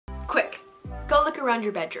around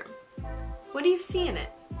your bedroom. What do you see in it?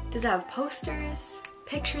 Does it have posters,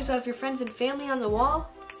 pictures of your friends and family on the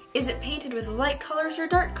wall? Is it painted with light colors or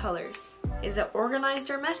dark colors? Is it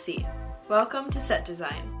organized or messy? Welcome to set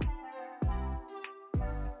design.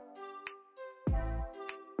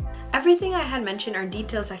 Everything I had mentioned are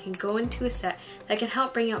details that can go into a set that can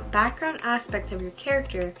help bring out background aspects of your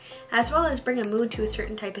character as well as bring a mood to a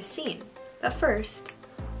certain type of scene. But first,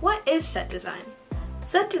 what is set design?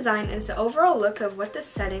 Set design is the overall look of what the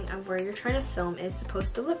setting of where you're trying to film is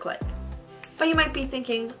supposed to look like. But you might be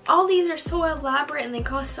thinking, all these are so elaborate and they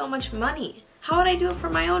cost so much money. How would I do it for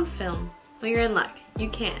my own film? Well, you're in luck. You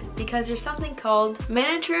can, because there's something called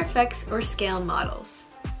miniature effects or scale models.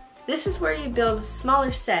 This is where you build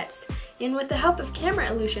smaller sets, and with the help of camera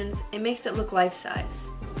illusions, it makes it look life-size.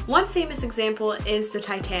 One famous example is the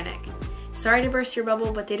Titanic. Sorry to burst your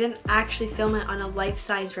bubble, but they didn't actually film it on a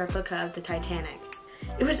life-size replica of the Titanic.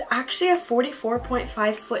 It was actually a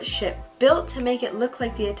 44.5-foot ship built to make it look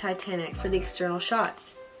like the Titanic for the external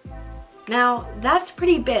shots. Now, that's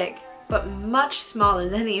pretty big, but much smaller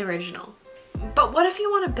than the original. But what if you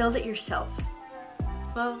want to build it yourself?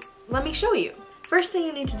 Well, let me show you. First thing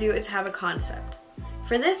you need to do is have a concept.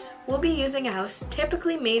 For this, we'll be using a house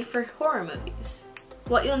typically made for horror movies.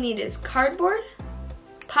 What you'll need is cardboard,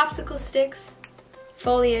 popsicle sticks,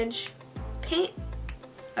 foliage, paint,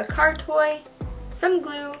 a car toy, some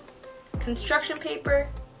glue, construction paper,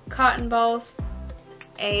 cotton balls,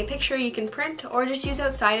 a picture you can print or just use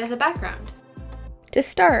outside as a background. To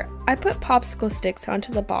start, I put popsicle sticks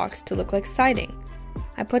onto the box to look like siding.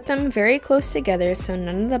 I put them very close together so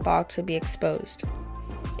none of the box would be exposed.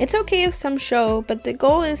 It's okay if some show, but the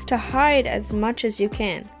goal is to hide as much as you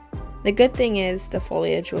can. The good thing is the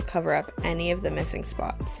foliage will cover up any of the missing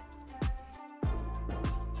spots.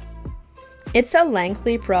 It's a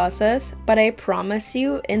lengthy process, but I promise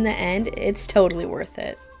you, in the end, it's totally worth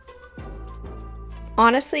it.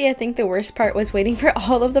 Honestly, I think the worst part was waiting for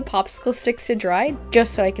all of the popsicle sticks to dry,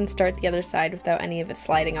 just so I can start the other side without any of it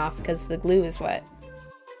sliding off because the glue is wet.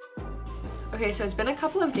 Okay, so it's been a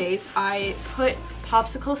couple of days. I put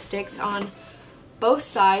popsicle sticks on both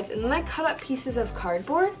sides, and then I cut up pieces of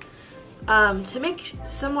cardboard to make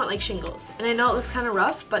somewhat like shingles. And I know it looks kind of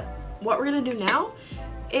rough, but what we're gonna do now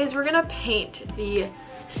is we're gonna paint the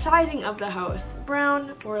siding of the house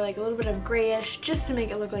brown or like a little bit of grayish, just to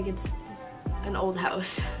make it look like it's an old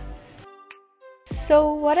house.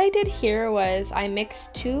 So what I did here was I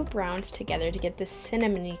mixed two browns together to get this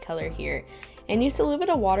cinnamony color here, and used a little bit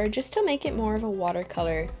of water just to make it more of a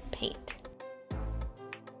watercolor paint.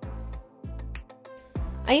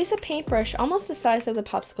 I use a paintbrush almost the size of the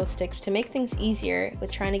popsicle sticks to make things easier with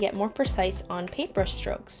trying to get more precise on paintbrush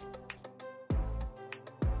strokes.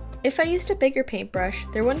 If I used a bigger paintbrush,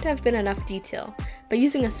 there wouldn't have been enough detail, but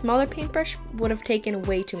using a smaller paintbrush would have taken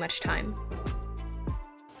way too much time.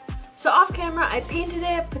 So off camera, I painted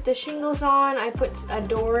it, put the shingles on, I put a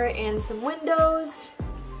door and some windows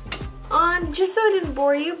on, just so it didn't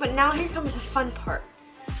bore you, but now here comes the fun part.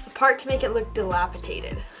 The part to make it look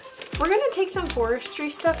dilapidated. So we're gonna take some forestry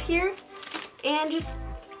stuff here and just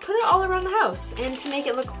put it all around the house and to make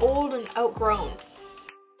it look old and outgrown.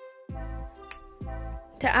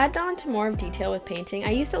 To add on to more of detail with painting,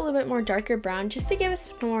 I used a little bit more darker brown just to give it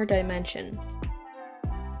some more dimension.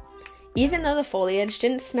 Even though the foliage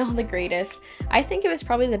didn't smell the greatest, I think it was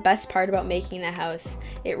probably the best part about making the house.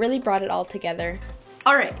 It really brought it all together.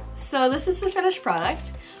 Alright, so this is the finished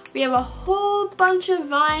product. We have a whole bunch of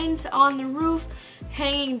vines on the roof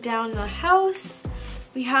hanging down the house.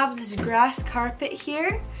 We have this grass carpet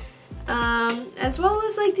here, as well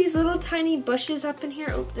as like these little tiny bushes up in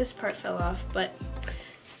here. Oh, this part fell off, but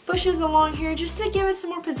bushes along here just to give it some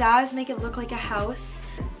more pizzazz, make it look like a house.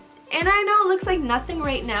 And I know it looks like nothing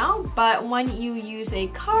right now, but when you use a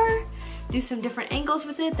car, do some different angles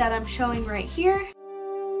with it that I'm showing right here.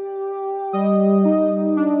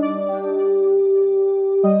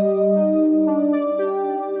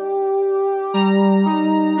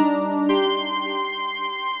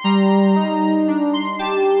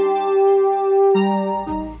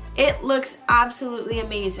 It looks absolutely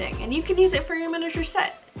amazing, and you can use it for your miniature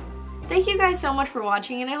set. Thank you guys so much for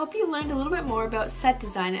watching, and I hope you learned a little bit more about set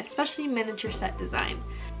design, especially miniature set design.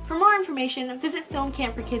 For more information, visit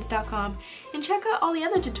filmcampforkids.com and check out all the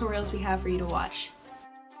other tutorials we have for you to watch.